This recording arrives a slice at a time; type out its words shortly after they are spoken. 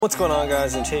What's going on,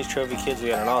 guys? In today's Trophy Kids, we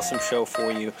got an awesome show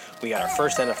for you. We got our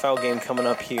first NFL game coming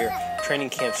up here, training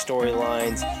camp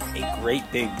storylines, a great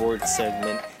big board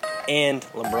segment, and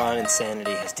LeBron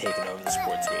insanity has taken over the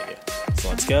sports media. So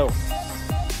let's go.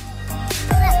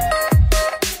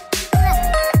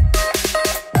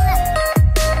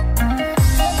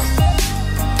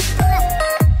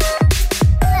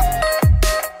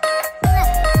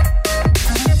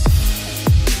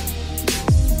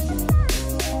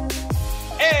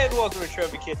 Welcome to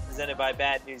Trophy Kids, presented by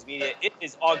Bad News Media. It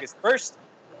is August 1st.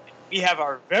 We have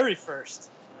our very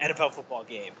first NFL football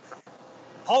game.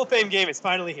 Hall of Fame game is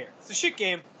finally here. It's a shit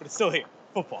game, but it's still here.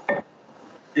 Football.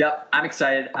 Yep, I'm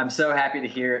excited. I'm so happy to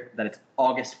hear that it's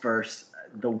August 1st.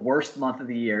 The worst month of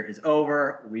the year is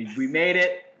over. We made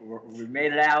it. We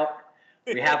made it out.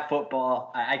 We have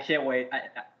football. I can't wait.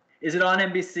 Is it on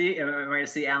NBC? Am I going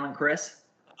to see Alan Chris?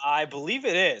 I believe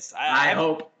it is. I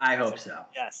hope so.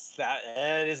 Yes,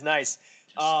 that is nice.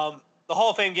 The Hall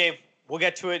of Fame game, we'll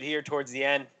get to it here towards the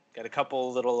end. Got a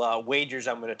couple little wagers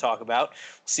I'm going to talk about.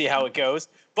 We'll see how it goes.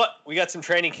 But we got some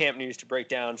training camp news to break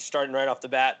down, starting right off the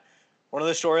bat. One of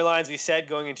the storylines we said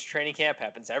going into training camp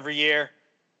happens every year,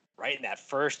 right in that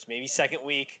first, maybe second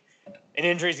week. An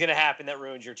injury is going to happen that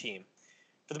ruins your team.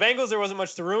 For the Bengals, there wasn't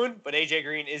much to ruin, but A.J.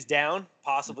 Green is down,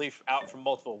 possibly out for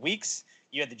multiple weeks.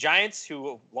 You had the Giants,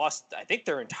 who lost, I think,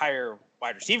 their entire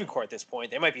wide receiving core at this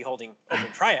point. They might be holding open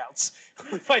tryouts.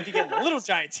 We might be getting the little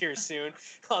Giants here soon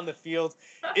on the field.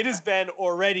 It has been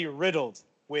already riddled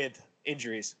with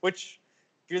injuries, which,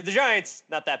 if you're the Giants,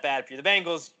 not that bad. If you're the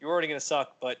Bengals, you're already going to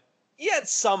suck. But you had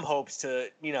some hopes to,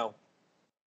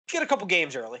 get a couple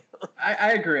games early.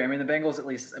 I agree. I mean, the Bengals, at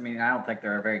least, I don't think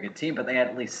they're a very good team, but they had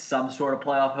at least some sort of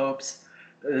playoff hopes.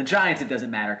 The Giants, it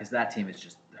doesn't matter because that team is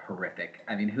just horrific.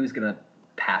 I mean, who's going to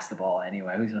pass the ball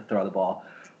anyway? Who's going to throw the ball?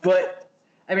 But,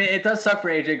 it does suck for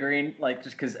A.J. Green,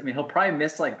 just because, he'll probably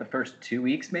miss, the first 2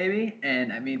 weeks maybe.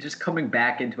 And, just coming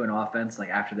back into an offense,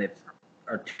 after they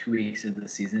are 2 weeks into the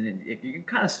season, and you can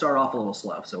kind of start off a little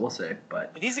slow. So we'll see.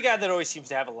 But he's a guy that always seems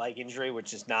to have a leg injury,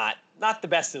 which is not the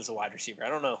best as a wide receiver. I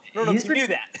don't know if you knew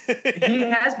that. He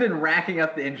has been racking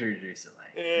up the injuries recently.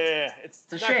 Yeah, it's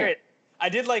a shame. Great. I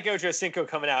did like Ocho Cinco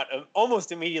coming out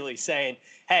almost immediately saying,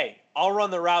 "Hey, I'll run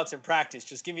the routes in practice.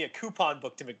 Just give me a coupon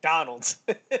book to McDonald's."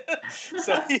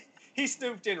 So he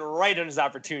snooped in right on his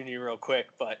opportunity real quick.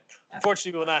 But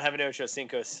unfortunately, we will not have an Ocho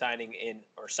Cinco sighting in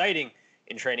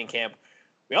training camp.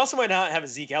 We also might not have a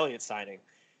Zeke Elliott signing.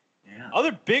 Yeah.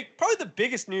 Probably the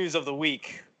biggest news of the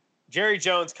week, Jerry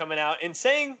Jones coming out and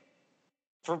saying,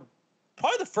 for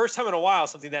probably the first time in a while,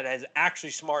 something that is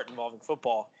actually smart involving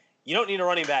football. You don't need a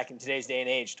running back in today's day and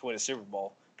age to win a Super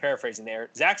Bowl. Paraphrasing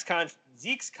there.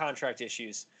 Zeke's contract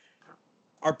issues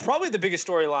are probably the biggest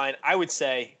storyline, I would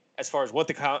say, as far as what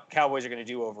the Cowboys are going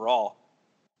to do overall.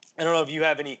 I don't know if you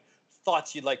have any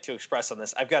thoughts you'd like to express on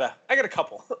this. I got a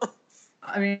couple.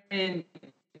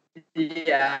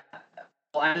 Yeah.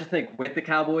 Well, I just think with the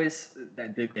Cowboys,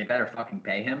 that they better fucking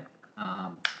pay him.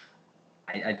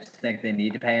 I just think they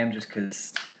need to pay him just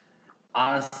because –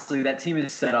 honestly, that team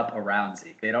is set up around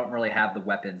Zeke. They don't really have the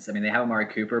weapons. They have Amari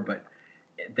Cooper, but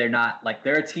they're not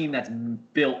they're a team that's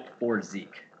built for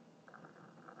Zeke.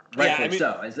 Rightfully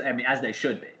so, as they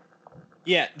should be.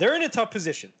 Yeah, they're in a tough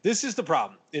position. This is the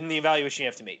problem in the evaluation you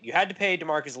have to make. You had to pay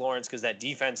DeMarcus Lawrence because that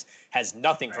defense has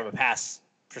nothing from a pass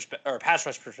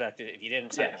rush perspective if you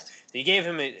didn't sign him. So you gave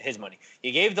him his money.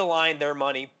 You gave the line their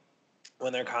money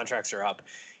when their contracts are up.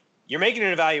 You're making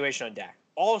an evaluation on Dak.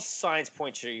 All signs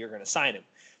point to you're going to sign him.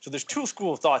 So there's two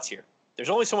schools of thoughts here. There's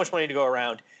only so much money to go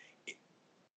around.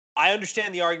 I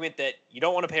understand the argument that you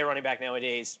don't want to pay a running back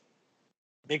nowadays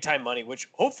big-time money, which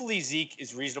hopefully Zeke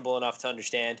is reasonable enough to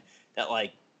understand that,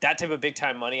 that type of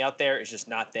big-time money out there is just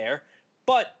not there.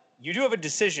 But you do have a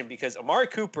decision because Amari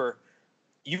Cooper,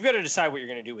 you've got to decide what you're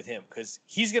going to do with him because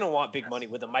he's going to want big money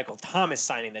with the Michael Thomas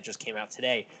signing that just came out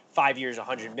today, 5 years,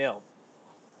 $100 million.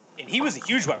 And he was a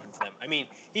huge weapon for them.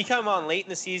 He came on late in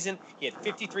the season. He had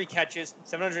 53 catches,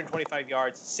 725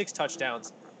 yards, 6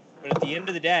 touchdowns. But at the end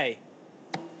of the day,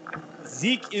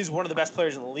 Zeke is one of the best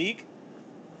players in the league.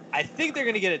 I think they're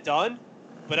going to get it done,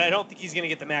 but I don't think he's going to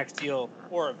get the max deal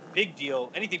or a big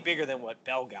deal, anything bigger than what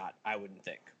Bell got, I wouldn't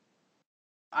think.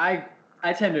 I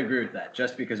tend to agree with that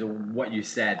just because of what you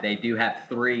said. They do have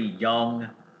 3 young,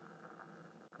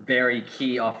 very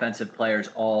key offensive players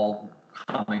all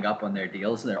coming up on their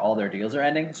deals. All their deals are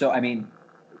ending. So,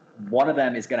 one of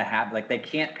them is going to have, they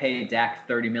can't pay Dak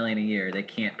 $30 million a year. They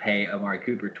can't pay Amari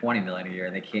Cooper $20 million a year.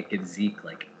 And they can't give Zeke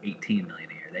 $18 million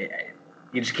a year.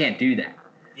 You just can't do that.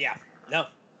 Yeah, no.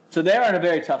 So they're in a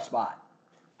very tough spot.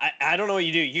 I don't know what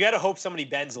you do. You got to hope somebody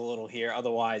bends a little here.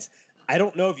 Otherwise, I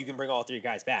don't know if you can bring all three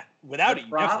guys back. Without it, you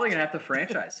probably going to have to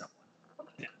franchise someone.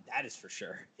 That is for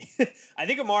sure. I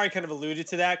think Amari kind of alluded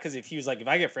to that because if he was like, if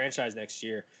I get franchised next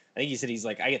year, I think he said he's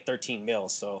like, I get 13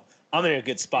 mils, so I'm in a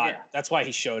good spot. Yeah. That's why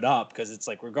he showed up because it's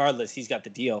like, regardless, he's got the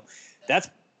deal. That's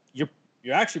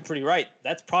you're actually pretty right.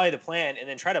 That's probably the plan, and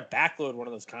then try to backload one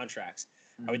of those contracts.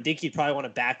 Mm-hmm. I would think you'd probably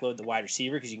want to backload the wide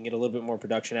receiver because you can get a little bit more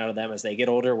production out of them as they get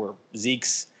older, where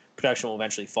Zeke's production will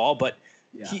eventually fall. But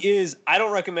I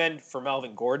don't recommend for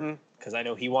Melvin Gordon because I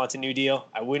know he wants a new deal.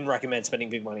 I wouldn't recommend spending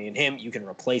big money in him. You can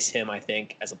replace him, I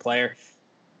think, as a player.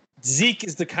 Zeke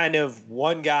is the kind of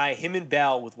one guy, him and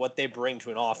Bell, with what they bring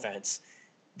to an offense.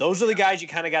 Those are the guys you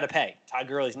kind of got to pay. Todd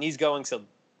Gurley's knee's going, so it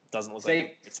doesn't look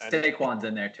like it's Saquon's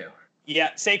in there too.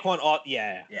 Yeah, Saquon.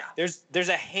 Yeah. There's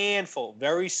a handful,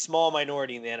 very small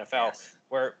minority in the NFL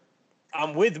where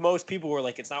I'm with most people who are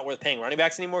like, it's not worth paying running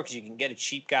backs anymore because you can get a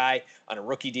cheap guy on a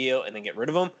rookie deal and then get rid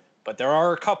of him. But there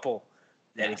are a couple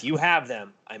that if you have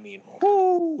them, I mean,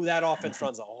 that offense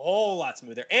runs a whole lot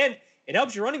smoother. And it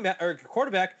helps your running back or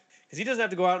quarterback because he doesn't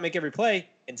have to go out and make every play.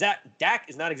 And Dak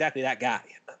is not exactly that guy.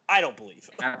 I don't believe.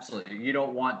 Absolutely. You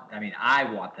don't want – I mean, I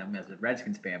want them as a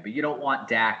Redskins fan, but you don't want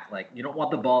Dak – like, you don't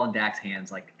want the ball in Dak's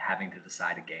hands like having to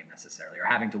decide a game necessarily or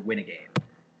having to win a game.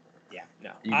 Yeah,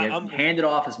 no. You hand it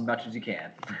off as much as you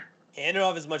can. Hand it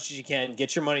off as much as you can.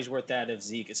 Get your money's worth out of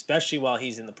Zeke, especially while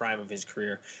he's in the prime of his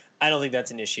career. I don't think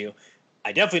that's an issue.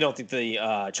 I definitely don't think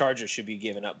the Chargers should be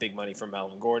giving up big money for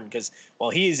Melvin Gordon because while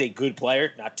he is a good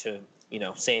player, not to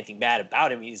say anything bad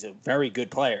about him, he's a very good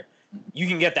player. You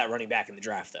can get that running back in the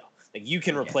draft, though. Like you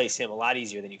can replace him a lot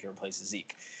easier than you can replace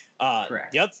Zeke.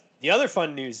 Correct. The other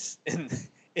fun news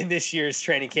in this year's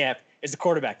training camp is the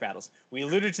quarterback battles. We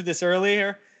alluded to this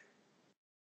earlier.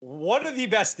 One of the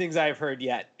best things I've heard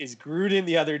yet is Gruden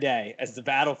the other day as the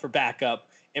battle for backup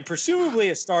and presumably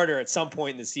a starter at some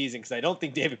point in the season because I don't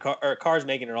think Carr's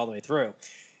making it all the way through.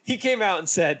 He came out and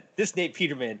said, this Nate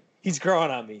Peterman, he's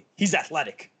growing on me. He's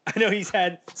athletic. I know he's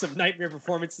had some nightmare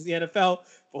performances in the NFL,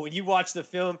 but when you watch the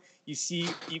film, you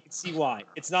can see why.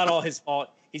 It's not all his fault.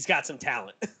 He's got some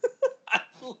talent.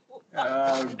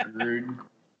 Gruden.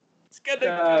 It's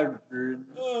gonna Gruden.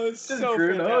 Oh, it's so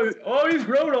Gruden. Oh, he's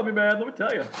growing on me, man. Let me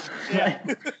tell you. Yeah.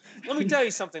 Let me tell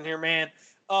you something here, man.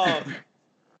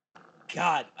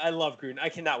 God, I love Gruden. I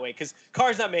cannot wait because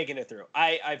Carr's not making it through.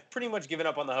 I've pretty much given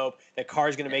up on the hope that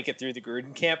Carr's going to make it through the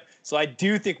Gruden camp. So I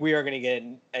do think we are going to get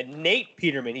a Nate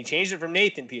Peterman. He changed it from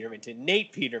Nathan Peterman to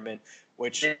Nate Peterman,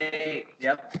 which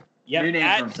Yep. New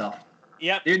name for himself.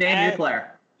 Yep. New name, new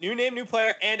player. New name, new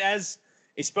player. And as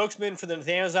a spokesman for the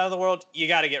Nathaniels out of the world, you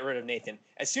got to get rid of Nathan.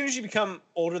 As soon as you become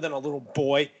older than a little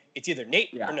boy, it's either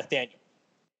Nate or Nathaniel.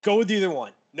 Go with either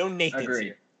one. No Nathans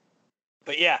here.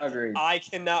 But yeah, agreed. I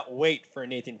cannot wait for a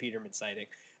Nathan Peterman sighting.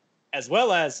 As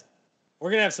well as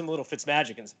we're going to have some little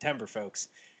Fitzmagic in September, folks.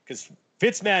 Because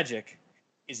Fitzmagic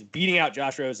is beating out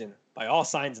Josh Rosen by all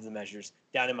signs of the measures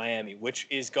down in Miami, which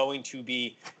is going to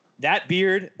be that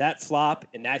beard, that flop,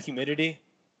 and that humidity.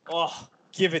 Oh,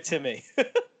 give it to me.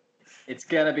 It's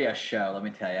going to be a show, let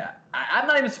me tell you. I'm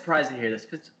not even surprised to hear this.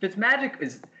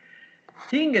 Fitzmagic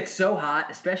he can get so hot,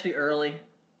 especially early.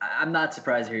 I'm not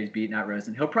surprised to hear he's beating out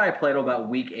Rosen. He'll probably play till about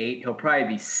week 8. He'll probably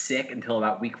be sick until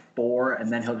about week 4,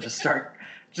 and then he'll just start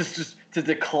just to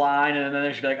decline, and then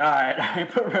they should be like, all right, I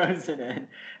put Rosen in.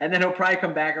 And then he'll probably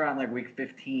come back around like week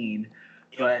 15.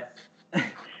 But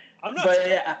I'm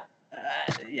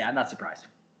not surprised.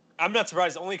 I'm not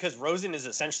surprised only because Rosen is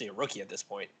essentially a rookie at this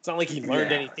point. It's not like he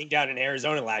learned anything down in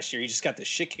Arizona last year. He just got the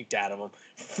shit kicked out of him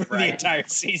for the entire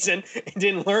season and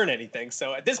didn't learn anything.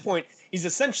 So at this point, he's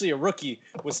essentially a rookie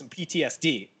with some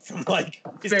PTSD from like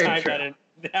his time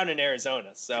down in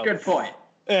Arizona. So good point.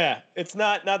 Yeah, it's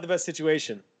not the best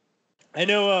situation. I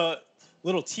know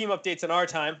little team updates on our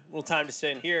time, little time to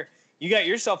stay in here. You got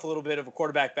yourself a little bit of a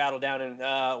quarterback battle down in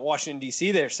Washington, D.C.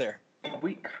 there, sir.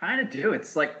 We kind of do.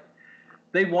 It's like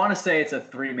they want to say it's a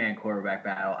 3-man quarterback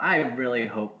battle. I really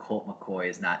hope Colt McCoy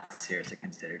is not seriously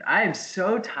considered. I am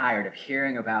so tired of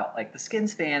hearing about like the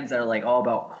Skins fans that are like all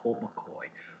about Colt McCoy.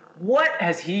 What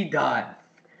has he done?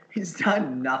 He's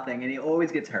done nothing, and he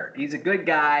always gets hurt. He's a good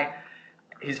guy.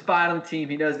 He's fine on the team.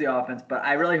 He knows the offense, but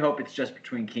I really hope it's just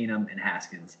between Keenum and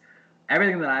Haskins.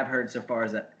 Everything that I've heard so far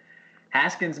is that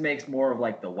Haskins makes more of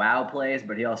like the wow plays,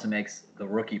 but he also makes the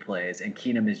rookie plays, and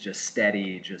Keenum is just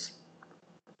steady, just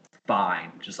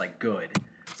fine, just like good.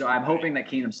 So I'm hoping that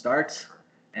Keenum starts,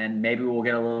 and maybe we'll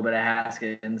get a little bit of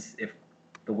Haskins if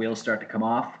the wheels start to come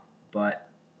off. But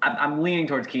I'm leaning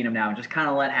towards Keenum now, and just kind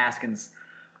of let Haskins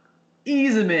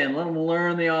ease him in, let him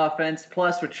learn the offense.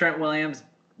 Plus, with Trent Williams,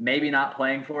 maybe not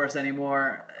playing for us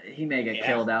anymore. He may get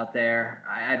killed out there.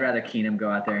 I'd rather Keenum go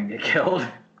out there and get killed.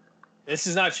 This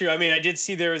is not true. I mean, I did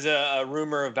see there was a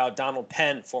rumor about Donald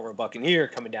Penn, former Buccaneer,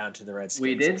 coming down to the Redskins.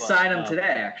 We did sign him today,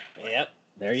 actually. Yep.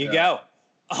 There you go.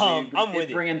 I'm with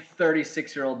you. Bring in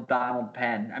 36-year-old Donald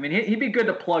Penn. I mean, he'd be good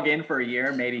to plug in for a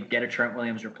year, maybe get a Trent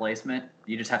Williams replacement.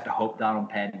 You just have to hope Donald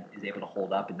Penn is able to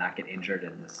hold up and not get injured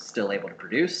and is still able to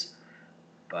produce.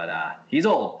 But he's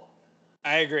old.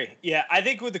 I agree. Yeah, I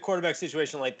think with the quarterback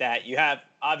situation like that, you have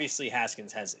obviously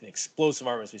Haskins has an explosive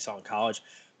arm as we saw in college,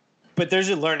 but there's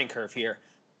a learning curve here.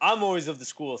 I'm always of the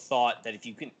school of thought that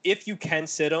if you can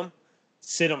sit him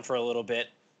for a little bit.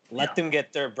 Let them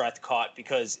get their breath caught,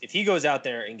 because if he goes out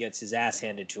there and gets his ass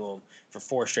handed to him for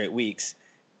 4 straight weeks,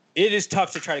 it is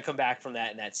tough to try to come back from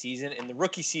that in that season. And the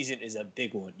rookie season is a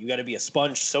big one. You got to be a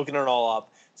sponge, soaking it all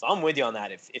up. So I'm with you on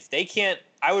that. If they can't,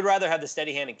 I would rather have the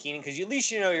steady hand in Keenan, because at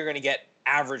least you're going to get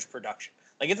average production.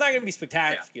 Like, it's not going to be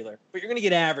spectacular, but you're going to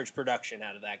get average production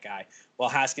out of that guy, while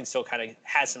Haskins still kind of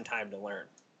has some time to learn.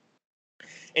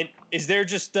 And is there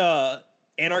just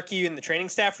anarchy in the training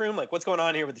staff room? Like, what's going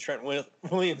on here with the Trent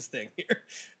Williams thing here?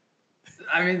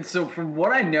 I mean, so from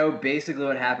what I know, basically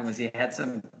what happened was he had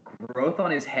some growth on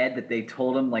his head that they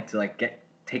told him to get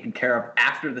taken care of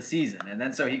after the season. And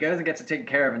then so he goes and gets it taken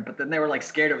care of, but then they were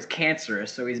scared it was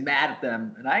cancerous, so he's mad at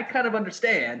them. And I kind of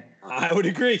understand. I would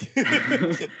agree.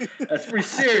 That's pretty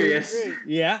serious.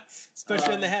 Yeah,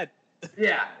 especially on the head.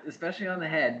 Yeah, especially on the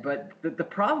head. But the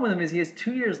problem with him is he has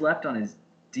 2 years left on his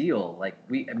deal. If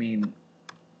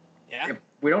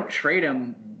we don't trade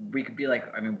him, we could be what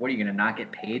are you going to not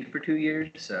get paid for 2 years?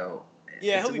 So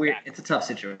he'll be back. It's a tough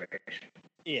situation.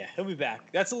 Yeah, he'll be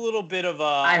back. That's a little bit of a...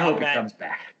 I hope he comes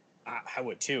back. I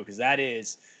would too, because that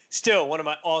is still one of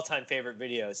my all-time favorite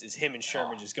videos is him and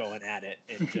Sherman just going at it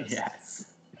and just,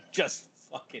 just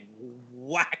fucking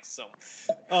wax him.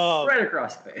 Right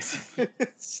across the face.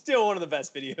 Still one of the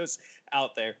best videos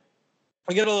out there.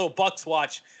 We got a little Bucks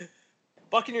watch.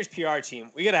 Buccaneers PR team,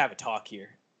 we got to have a talk here.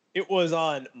 It was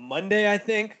on Monday, I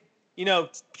think. You know,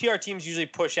 PR teams usually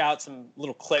push out some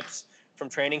little clips from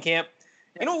training camp.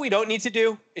 You know what we don't need to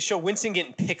do is show Winston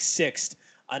getting pick-sixed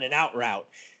on an out route.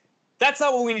 That's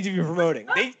not what we need to be promoting.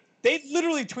 They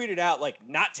literally tweeted out,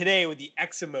 not today with the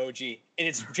X emoji, and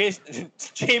it's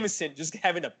Jameson just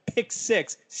having a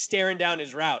pick-six staring down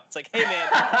his route. It's like, hey, man,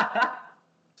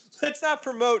 let's not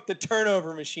promote the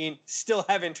turnover machine still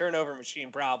having turnover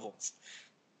machine problems.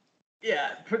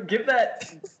 Yeah, put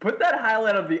that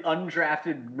highlight of the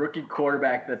undrafted rookie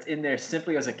quarterback that's in there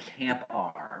simply as a camp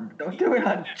arm. Don't do it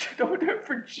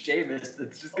for Jameis.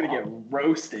 That's just gonna get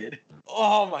roasted.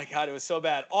 Oh my God, it was so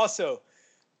bad. Also,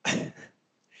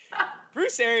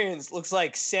 Bruce Arians looks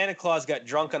like Santa Claus got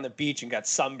drunk on the beach and got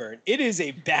sunburned. It is a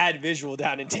bad visual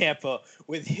down in Tampa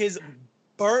with his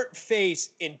burnt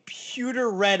face in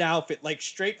pewter red outfit,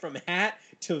 straight from hat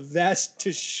to vest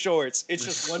to shorts. It's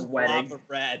just one blob of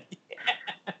red.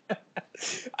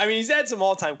 I mean, he's had some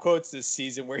all-time quotes this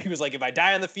season where he was like, if I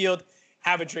die on the field,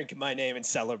 have a drink in my name and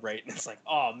celebrate. And it's like,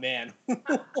 oh, man,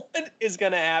 what is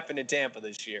going to happen in Tampa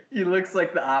this year? He looks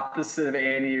like the opposite of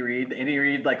Andy Reid. Andy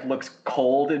Reid, looks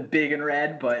cold and big and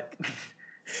red, but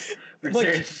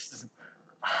there's just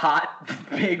hot,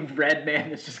 big red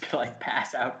man that's just going to,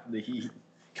 pass out from the heat.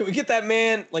 Can we get that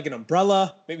man, an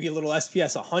umbrella, maybe a little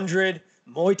SPS 100,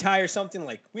 Muay Thai or something?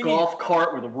 Golf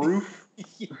cart with a roof?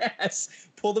 Yes.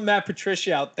 Pull the Matt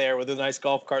Patricia out there with a nice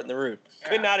golf cart in the roof.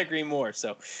 Could not agree more.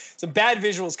 So some bad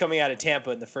visuals coming out of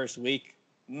Tampa in the first week.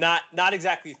 Not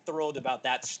exactly thrilled about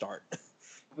that start.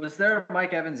 Was there a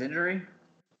Mike Evans injury?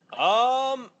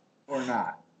 Or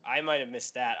not? I might have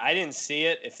missed that. I didn't see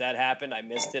it. If that happened, I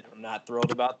missed it. I'm not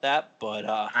thrilled about that. But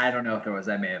I don't know if there was.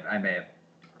 I may have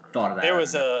thought of that. There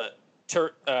was a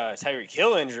Tyreek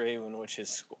Hill injury in which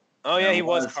his he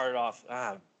was carted off.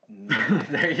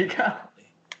 There you go.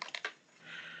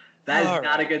 That is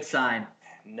not a good sign.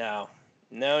 No.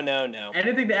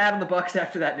 Anything to add on the Bucks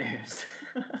after that news?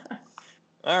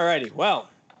 All righty. Well,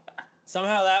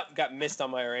 somehow that got missed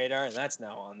on my radar, and that's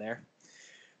now on there.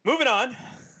 Moving on.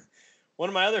 One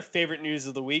of my other favorite news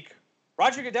of the week.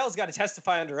 Roger Goodell's got to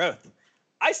testify under oath.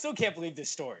 I still can't believe this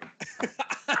story.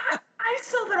 I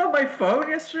saw that on my phone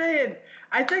yesterday, and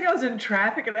I think I was in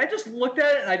traffic, and I just looked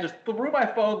at it, and I just threw my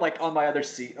phone on my other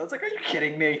seat. I was like, are you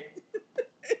kidding me?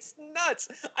 It's nuts.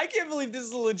 I can't believe this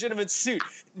is a legitimate suit.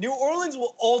 New Orleans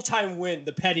will all-time win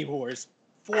the Petty Wars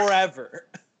forever.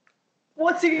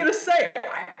 What's he going to say?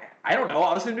 I don't know.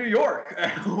 I was in New York.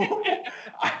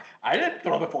 I didn't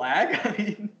throw the flag. I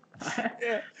mean...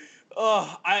 Yeah.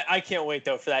 Oh, I can't wait,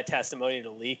 though, for that testimony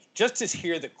to leak, just to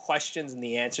hear the questions and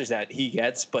the answers that he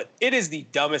gets. But it is the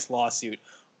dumbest lawsuit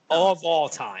of all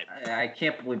time. I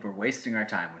can't believe we're wasting our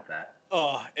time with that.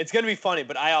 Oh, it's going to be funny,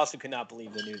 but I also could not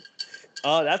believe the news.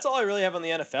 That's all I really have on the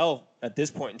NFL at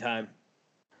this point in time.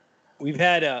 We've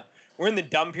had we're in the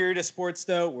dumb period of sports,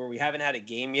 though, where we haven't had a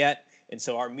game yet, and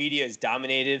so our media is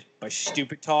dominated by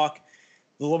stupid talk.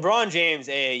 The LeBron James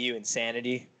AAU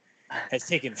insanity has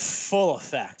taken full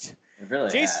effect. It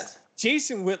really has.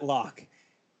 Jason Whitlock,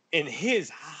 in his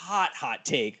hot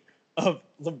take of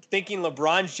thinking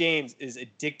LeBron James is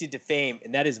addicted to fame,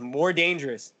 and that is more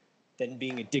dangerous than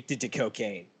being addicted to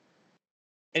cocaine.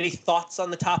 Any thoughts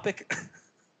on the topic?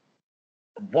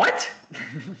 What?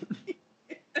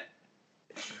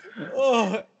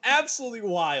 Oh, absolutely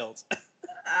wild.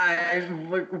 I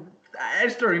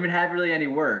just don't even have really any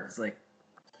words. Like,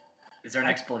 is there an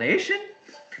explanation?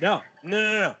 No.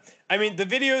 I mean, the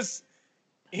videos,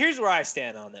 here's where I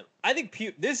stand on them. I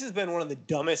think this has been one of the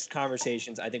dumbest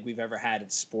conversations I think we've ever had in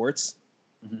sports.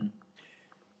 Mm-hmm.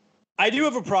 I do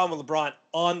have a problem with LeBron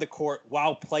on the court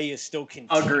while play is still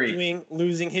continuing,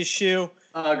 losing his shoe.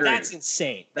 Agreed. That's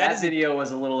insane. That video was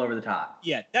a little over the top.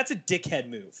 Yeah, that's a dickhead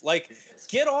move. Like,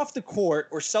 get off the court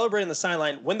or celebrate on the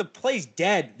sideline. When the play's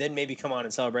dead, then maybe come on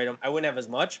and celebrate him. I wouldn't have as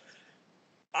much.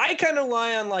 I kind of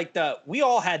rely on, like, we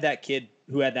all had that kid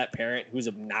who had that parent who was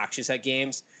obnoxious at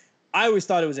games. I always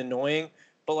thought it was annoying,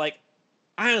 but, like,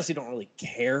 I honestly don't really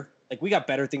care. Like, we got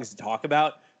better things to talk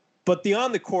about. But the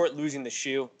on the court losing the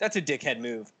shoe, that's a dickhead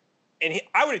move. And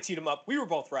I would have teed him up. We were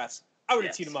both refs. I would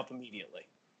have teed him up immediately.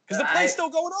 Because the play's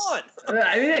still going on.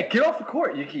 I mean, yeah, get off the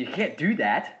court. You can't do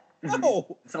that.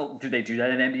 No. So do they do that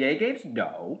in NBA games?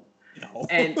 No.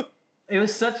 And it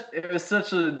was such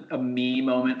a me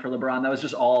moment for LeBron. That was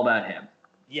just all about him.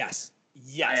 Yes.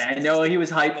 I know he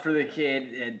was hyped for the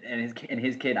kid and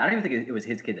his kid. I don't even think it was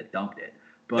his kid that dunked it.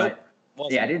 But nope.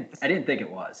 Yeah, I didn't think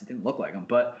it was. It didn't look like him.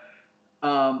 But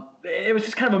it was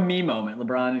just kind of a me moment.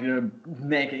 LeBron is gonna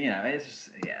make it. It's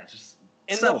just.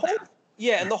 And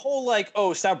the whole like,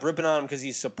 oh, stop ripping on him because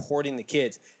he's supporting the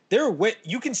kids.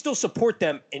 You can still support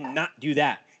them and not do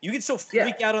that. You can still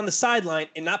freak out on the sideline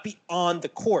and not be on the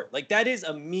court. Like, that is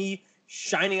a me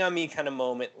shining on me kind of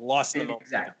moment, lost in the moment.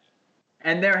 Exactly.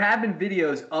 And there have been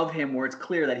videos of him where it's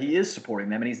clear that he is supporting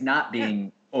them and he's not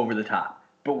being over the top.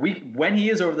 But when he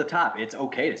is over the top, it's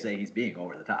okay to say he's being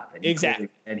over the top. And exactly.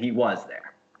 And he was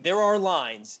there. There are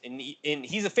lines, and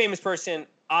he's a famous person,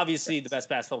 obviously the best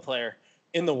basketball player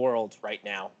in the world right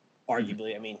now,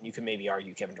 arguably. I mean, you can maybe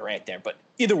argue Kevin Durant there, but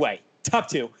either way, top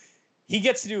two. He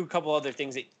gets to do a couple other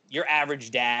things that your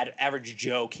average dad, average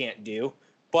Joe can't do,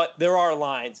 but there are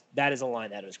lines. That is a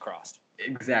line that is crossed.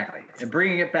 Exactly. And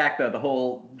bringing it back, though,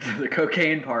 the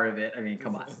cocaine part of it, I mean,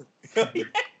 come on.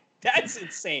 That's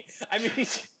insane. I mean,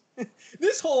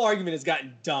 this whole argument has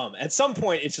gotten dumb. At some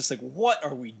point, it's just like, what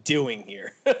are we doing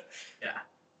here? Yeah.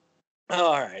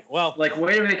 All right. Well, like,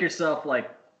 way to make yourself, like,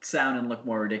 sound and look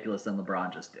more ridiculous than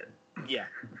LeBron just did. Yeah.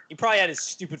 He probably had his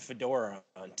stupid fedora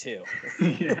on too.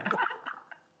 Yeah.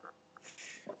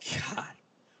 God.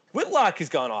 Whitlock has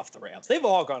gone off the rails. They've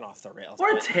all gone off the rails.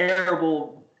 What a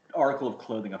terrible article of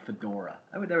clothing, a fedora.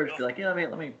 I would never be like,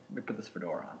 let me put this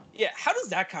fedora on. Yeah, how does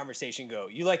that conversation go?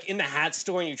 You like in the hat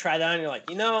store and you try that on and you're like,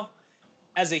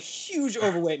 as a huge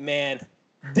overweight man,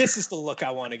 this is the look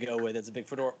I want to go with as a big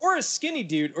fedora. Or a skinny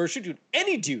dude or a short dude,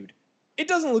 any dude. It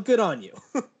doesn't look good on you.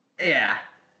 Yeah.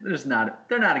 They're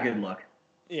not a good look.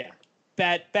 Yeah.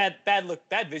 Bad look,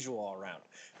 bad visual all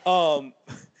around.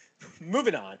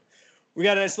 Moving on. We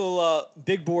got a nice little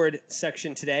big board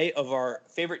section today of our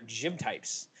favorite gym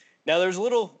types. Now, there's a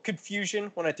little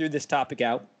confusion when I threw this topic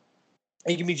out.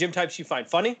 It can be gym types you find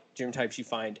funny, gym types you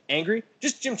find angry,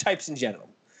 just gym types in general.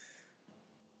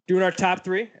 Doing our top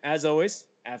three, as always.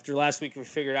 After last week, we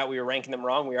figured out we were ranking them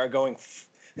wrong. We are going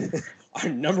our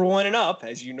number one and up,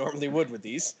 as you normally would with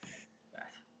these.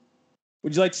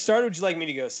 Would you like to start, or would you like me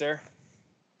to go, sir?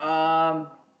 I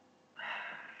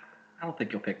don't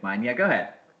think you'll pick mine. Yeah, go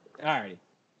ahead. All righty.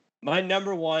 My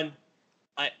number one,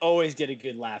 I always get a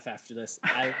good laugh after this.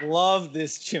 I love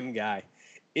this gym guy.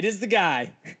 It is the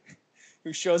guy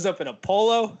who shows up in a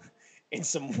polo, in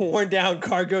some worn down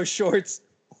cargo shorts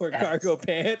or cargo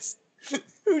pants,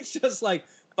 who's just like,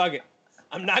 fuck it.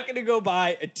 I'm not going to go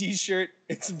buy a t-shirt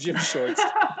and some gym shorts.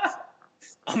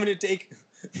 I'm going to take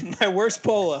my worst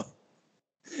polo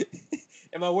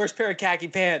and my worst pair of khaki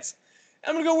pants.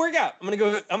 I'm going to go work out. I'm going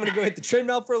to go hit the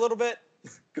treadmill for a little bit.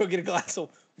 Go get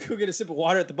a sip of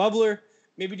water at the bubbler.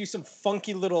 Maybe do some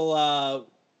funky little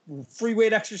free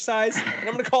weight exercise, and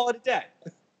I'm going to call it a day.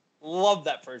 Love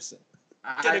that person.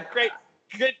 Get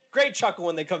a great chuckle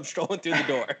when they come strolling through the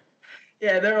door.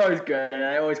 Yeah, they're always good, and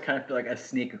I always kind of feel like I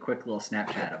sneak a quick little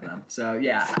Snapchat of them. So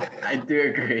yeah, I do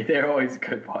agree. They're always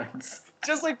good ones.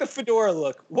 Just like the fedora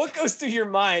look. What goes through your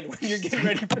mind when you're getting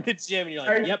ready for the gym and you're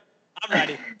like, yep, I'm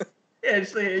ready. Yeah,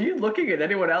 it's like, are you looking at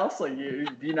anyone else? Like, do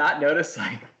you not notice,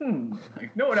 like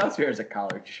no one else here has a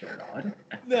collared shirt on?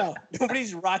 No,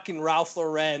 nobody's rocking Ralph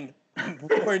Lauren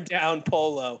worn down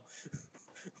polo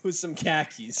with some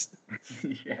khakis.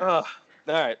 Yeah. Oh, all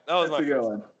right. That was That's a good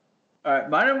one. All right,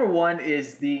 my number one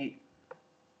is the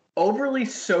overly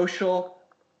social,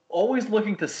 always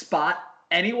looking to spot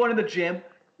anyone in the gym,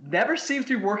 never seems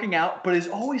to be working out, but is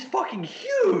always fucking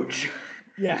huge.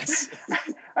 Yes.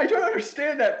 I don't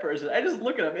understand that person. I just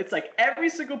look at them. It's like every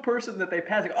single person that they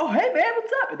pass, like, oh, hey, man,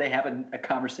 what's up? And they have a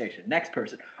conversation. Next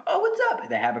person, oh, what's up?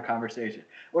 And they have a conversation.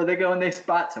 Or they go and they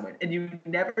spot someone. And you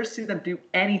never see them do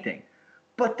anything.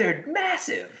 But they're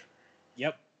massive.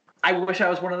 Yep. I wish I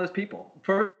was one of those people.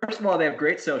 First of all, they have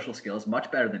great social skills,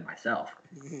 much better than myself.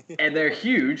 And they're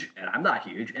huge, and I'm not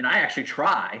huge. And I actually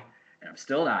try, and I'm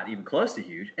still not even close to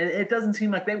huge. And it doesn't seem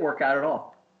like they work out at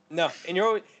all. No,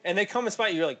 and and they come and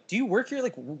spot you. You're like, do you work here?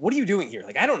 Like, what are you doing here?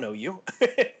 Like, I don't know you.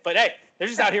 But hey, they're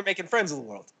just out here making friends with the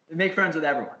world. They make friends with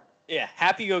everyone. Yeah,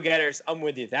 happy go-getters. I'm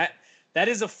with you. That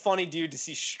is a funny dude to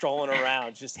see strolling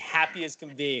around, just happy as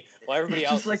can be, while everybody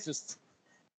else is just.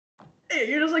 Hey,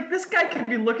 you're just like, this guy could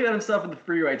be looking at himself in the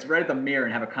freeway. It's right at the mirror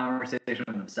and have a conversation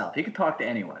with himself. He could talk to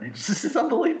anyone. It's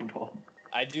unbelievable.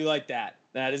 I do like that.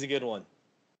 That is a good one.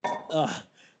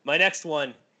 My next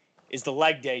one is the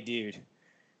leg day dude,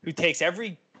 who takes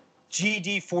every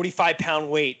GD 45-pound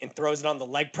weight and throws it on the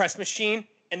leg press machine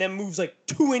and then moves like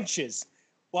 2 inches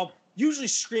while usually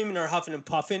screaming or huffing and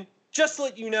puffing, just to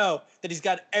let you know that he's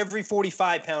got every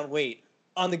 45-pound weight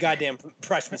on the goddamn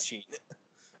press machine.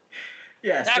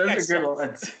 Yes, those are good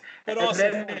ones. And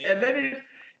then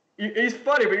he's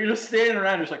funny, but you're just standing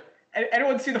around just like,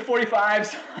 anyone see the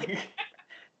 45s?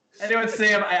 Anyone see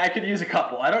him? I could use a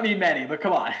couple. I don't need many, but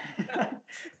come on.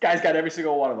 Guy's got every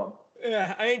single one of them.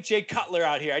 Yeah, I ain't Jay Cutler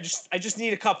out here. I just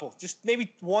need a couple, just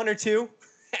maybe 1 or 2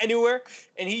 anywhere.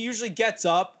 And he usually gets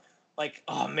up like,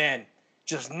 oh man,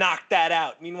 just knock that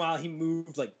out. Meanwhile, he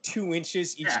moved like 2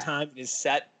 inches each time in his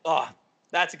set. Oh,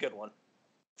 that's a good one.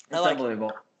 That's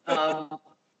unbelievable.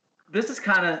 This is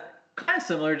kind of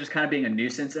similar, just kind of being a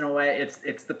nuisance in a way.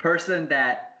 It's the person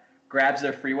that grabs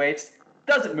their free weights,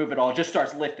 doesn't move at all, just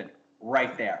starts lifting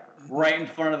right there, right in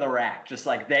front of the rack, just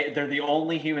like they're the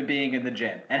only human being in the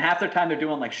gym. And half their time they're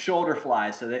doing like shoulder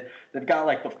flies, so they've got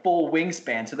like the full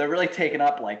wingspan, so they're really taking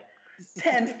up like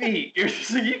 10 feet. You're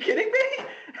just, are you kidding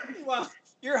me? Well,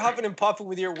 you're huffing and puffing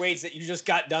with your weights that you just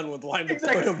got done with. Wanting to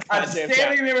put them I'm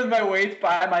standing there with my weights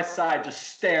by my side,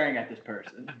 just staring at this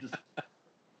person. Just,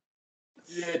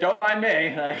 yeah, don't mind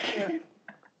me.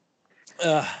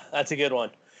 That's a good one.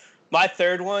 My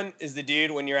third one is the dude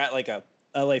when you're at like a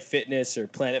LA Fitness or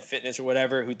Planet Fitness or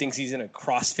whatever, who thinks he's in a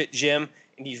CrossFit gym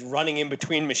and he's running in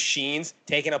between machines,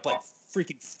 taking up like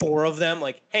freaking 4 of them.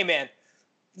 Like, hey man,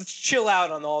 let's chill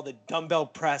out on all the dumbbell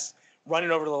press,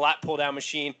 running over to the lat pull down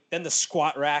machine, then the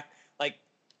squat rack. Like,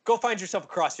 go find yourself a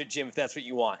CrossFit gym if that's what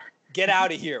you want. Get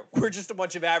out of here. We're just a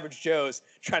bunch of average Joes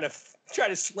trying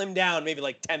to slim down maybe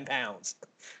like 10 pounds.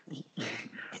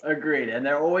 Agreed. And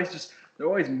they're always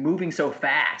moving so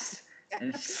fast.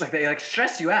 And it's just like they like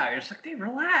stress you out. You're just like, dude,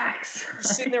 relax. You're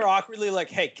sitting there awkwardly like,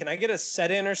 hey, can I get a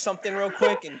set in or something real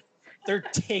quick? And they're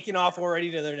taking off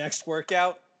already to their next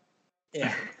workout.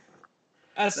 Yeah.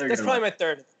 That's probably my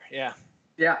third. Yeah.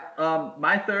 Yeah.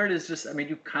 My third is just, I mean,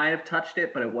 you kind of touched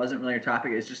it, but it wasn't really your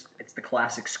topic. It's the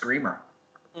classic screamer.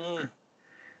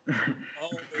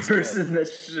 Person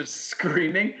that's just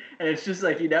screaming, and it's just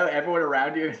like, everyone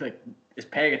around you is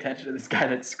paying attention to this guy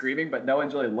that's screaming, but no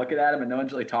one's really looking at him and no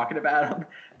one's really talking about him,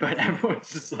 but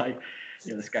everyone's just like,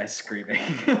 this guy's screaming.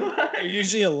 You're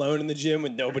usually alone in the gym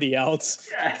with nobody else.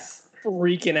 Yes.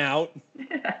 Freaking out.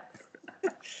 Yeah.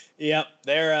 Yep,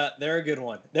 they're a good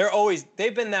one.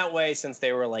 They've been that way since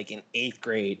they were like in 8th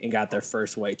grade and got their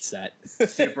first weight set.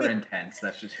 Super intense.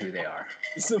 That's just who they are.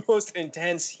 It's the most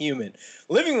intense human.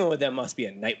 Living with them must be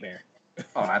a nightmare.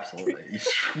 Oh, absolutely.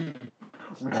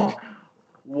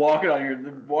 Walking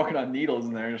on needles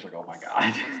in there, you're just like, oh my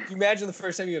god. Can you imagine the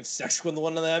first time you have sex with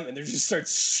one of them and they just start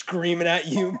screaming at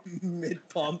you mid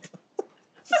pump?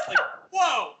 Just like,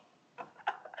 whoa.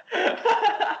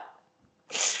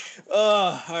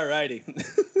 Oh, all righty.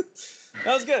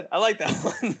 That was good. I like that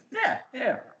one.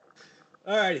 Yeah.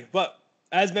 All righty. But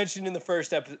as mentioned in the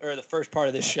first episode, or the first part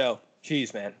of this show,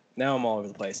 geez, man, now I'm all over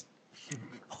the place.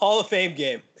 Hall of Fame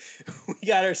game. We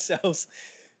got ourselves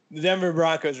the Denver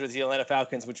Broncos versus the Atlanta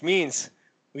Falcons, which means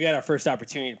we got our first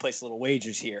opportunity to place a little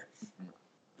wagers here.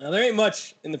 Now, there ain't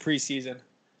much in the preseason.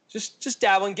 Just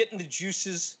dabbling, getting the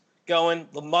juices going,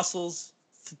 the muscles,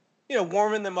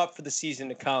 warming them up for the season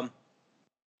to come.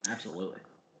 Absolutely.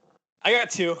 I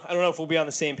got two. I don't know if we'll be on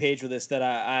the same page with this that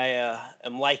I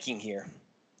am liking here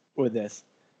with this.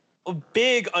 A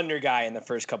big under guy in the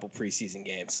first couple preseason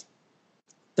games.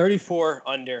 34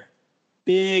 under.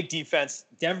 Big defense.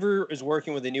 Denver is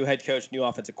working with a new head coach, new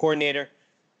offensive coordinator.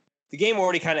 The game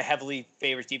already kind of heavily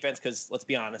favors defense because, let's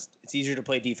be honest, it's easier to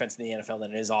play defense in the NFL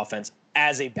than it is offense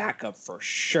as a backup for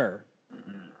sure.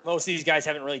 Mm-hmm. Most of these guys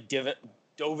haven't really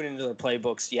dove into their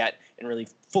playbooks yet and really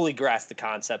fully grasped the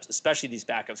concepts, especially these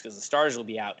backups because the starters will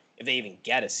be out if they even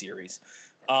get a series.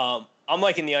 I'm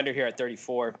liking the under here at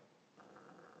 34.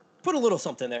 Put a little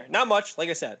something there. Not much, like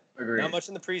I said. Agreed. Not much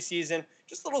in the preseason.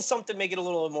 Just a little something, make it a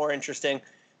little more interesting.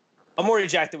 I'm already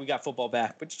jacked that we got football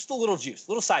back, but just a little juice,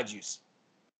 a little side juice.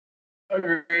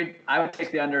 Agreed. I would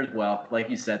take the under as well. Like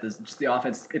you said, this just the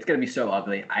offense. It's going to be so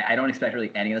ugly. I don't expect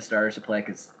really any of the starters to play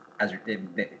because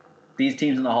these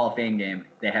teams in the Hall of Fame game,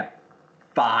 they have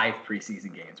 5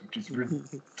 preseason games, which is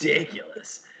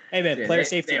ridiculous. Hey man, player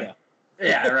safety though.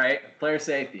 Yeah, right. Player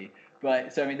safety.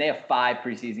 But so I mean, they have 5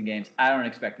 preseason games. I don't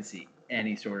expect to see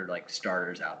any sort of like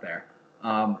starters out there.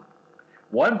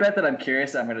 One bet that I'm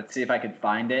curious. I'm going to see if I can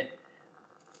find it.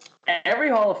 Every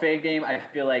Hall of Fame game, I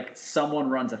feel like someone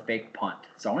runs a fake punt.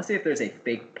 So I want to see if there's a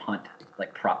fake punt,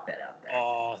 like prop bet out there.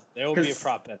 Oh, there will be a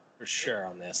prop bet for sure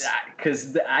on this.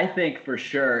 Because I think for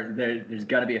sure there's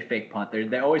got to be a fake punt.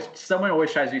 Someone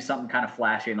always tries to do something kind of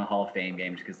flashy in the Hall of Fame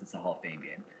games because it's a Hall of Fame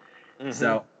game. Mm-hmm.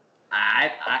 So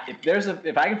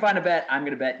if I can find a bet, I'm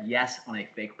going to bet yes on a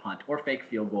fake punt or fake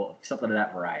field goal, something of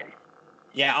that variety.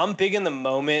 Yeah, I'm big in the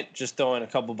moment, just throwing a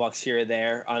couple bucks here or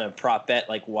there on a prop bet,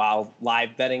 like while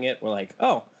live betting it. We're like,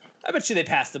 oh, I bet you they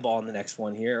pass the ball in the next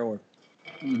one here. Or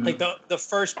like the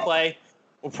first play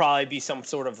will probably be some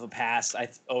sort of a pass. I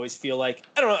always feel like,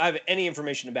 I don't know, I have any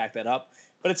information to back that up,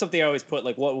 but it's something I always put,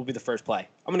 like, what will be the first play?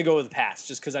 I'm going to go with the pass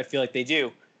just because I feel like they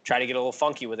do try to get a little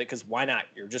funky with it because why not?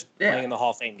 You're just playing in the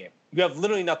Hall of Fame game. You have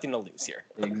literally nothing to lose here.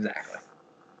 Exactly.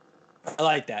 I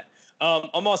like that.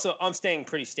 I'm staying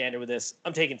pretty standard with this.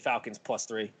 I'm taking Falcons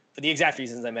 +3 for the exact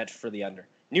reasons I mentioned for the under.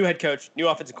 New head coach, new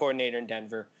offensive coordinator in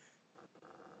Denver.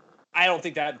 I don't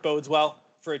think that bodes well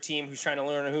for a team who's trying to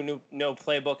learn a new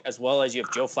playbook, as well as you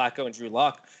have Joe Flacco and Drew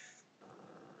Lock.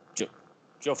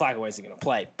 Joe Flacco isn't going to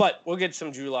play, but we'll get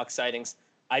some Drew Lock sightings.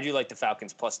 I do like the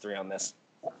Falcons +3 on this.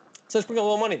 So let's bring a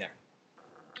little money there.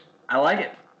 I like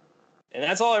it. And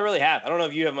that's all I really have. I don't know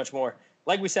if you have much more.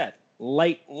 Like we said,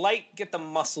 light, get the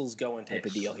muscles going type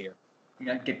of deal here.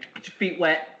 Yeah, get your feet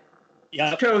wet.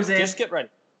 Yeah, toes in. Just get ready.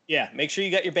 Yeah, make sure you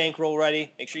got your bankroll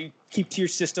ready. Make sure you keep to your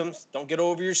systems. Don't get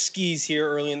over your skis here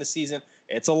early in the season.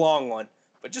 It's a long one,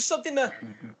 but just something to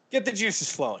get the juices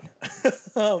flowing.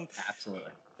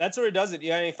 Absolutely. That's where it does it. You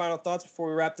got any final thoughts before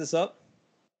we wrap this up?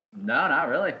 No, not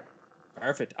really.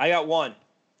 Perfect. I got one,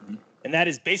 and that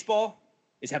is baseball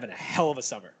is having a hell of a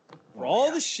summer. For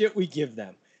all the shit we give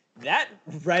them, that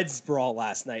Reds brawl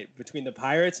last night between the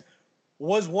Pirates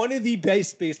was one of the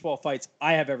best baseball fights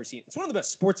I have ever seen. It's one of the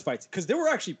best sports fights because there were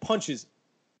actually punches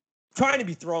trying to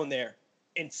be thrown there,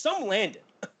 and some landed.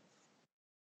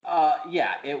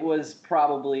 Yeah, it was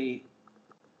probably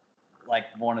like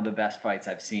one of the best fights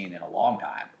I've seen in a long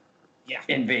time. Yeah.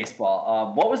 In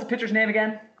baseball. What was the pitcher's name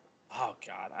again? Oh,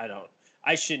 God,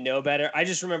 I should know better. I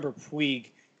just remember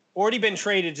Puig already been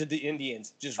traded to the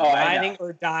Indians, just riding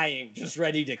or dying, just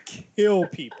ready to kill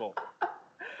people.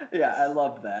 Yeah, I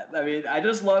love that. I mean, I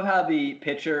just love how the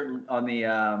pitcher on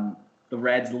the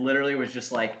Reds literally was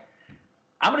just like,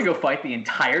 I'm going to go fight the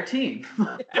entire team.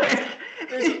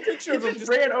 There's a picture of him just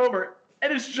ran over,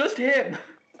 and it's just him.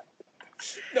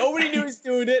 Nobody knew he was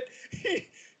doing it.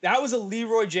 That was a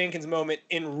Leroy Jenkins moment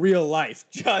in real life.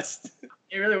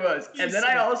 It really was. And then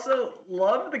I also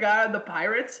love the guy on the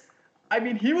Pirates. I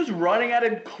mean, he was running at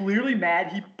him, clearly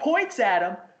mad. He points at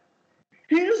him.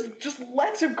 He just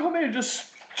lets him come in and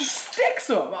just sticks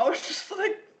him. I was just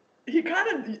like, he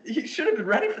should have been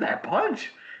ready for that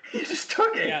punch. He just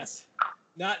took it. Yes.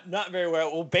 Not very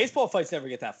well. Well, baseball fights never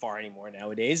get that far anymore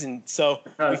nowadays, and so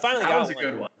we finally got one. That was a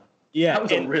good one. Yeah, that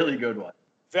was a really good one.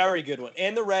 Very good one.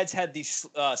 And the Reds had these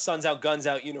Suns Out, Guns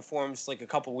Out uniforms like a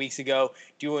couple weeks ago,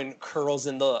 doing curls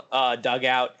in the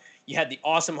dugout. You had the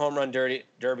awesome home run derby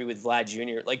with Vlad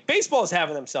Jr. Like, baseball is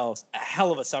having themselves a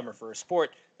hell of a summer for a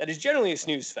sport that is generally a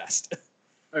snooze fest.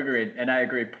 Agreed. And I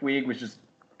agree. Puig was just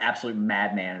absolute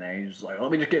madman in there. He was just like,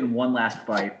 let me just get in one last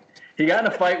fight. He got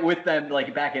in a fight with them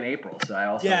like back in April, so I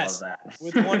also love that.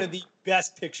 With one of the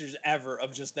best pictures ever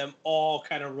of just them all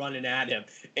kind of running at him,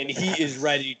 and he is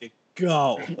ready to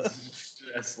go.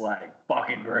 just like,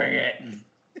 fucking bring it.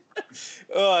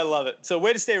 Oh, I love it. So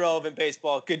way to stay relevant,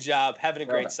 baseball. Good job. Having a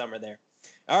great summer there.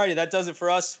 All righty, that does it for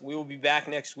us. We will be back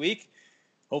next week.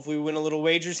 Hopefully we win a little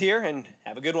wagers here, and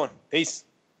have a good one. Peace.